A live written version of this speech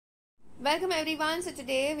Welcome everyone. So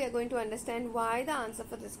today we are going to understand why the answer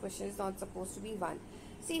for this question is not supposed to be 1.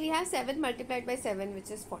 See, we have 7 multiplied by 7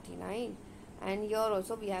 which is 49, and here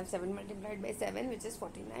also we have 7 multiplied by 7 which is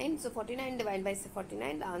 49. So 49 divided by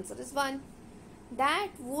 49, the answer is 1. That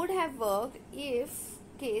would have worked if,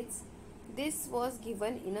 kids, this was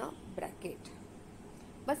given in a bracket.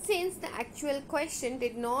 But since the actual question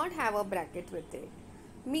did not have a bracket with it,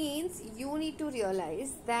 means you need to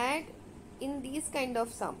realize that in these kind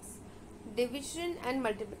of sums, division and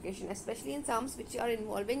multiplication, especially in sums which are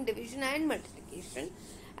involving division and multiplication,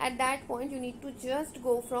 at that point you need to just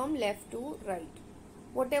go from left to right.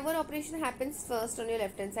 Whatever operation happens first on your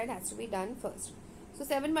left hand side has to be done first. So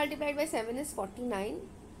 7 multiplied by 7 is 49,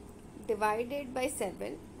 divided by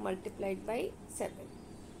 7 multiplied by 7.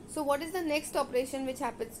 So what is the next operation which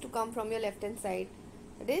happens to come from your left hand side?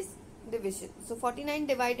 It is division. So 49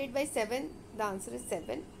 divided by 7, the answer is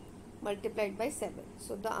 7 multiplied by 7.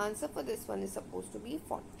 So the answer for this one is supposed to be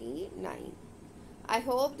 49. I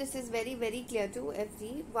hope this is very clear to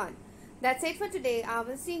everyone. That's it for today. I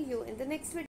will see you in the next video.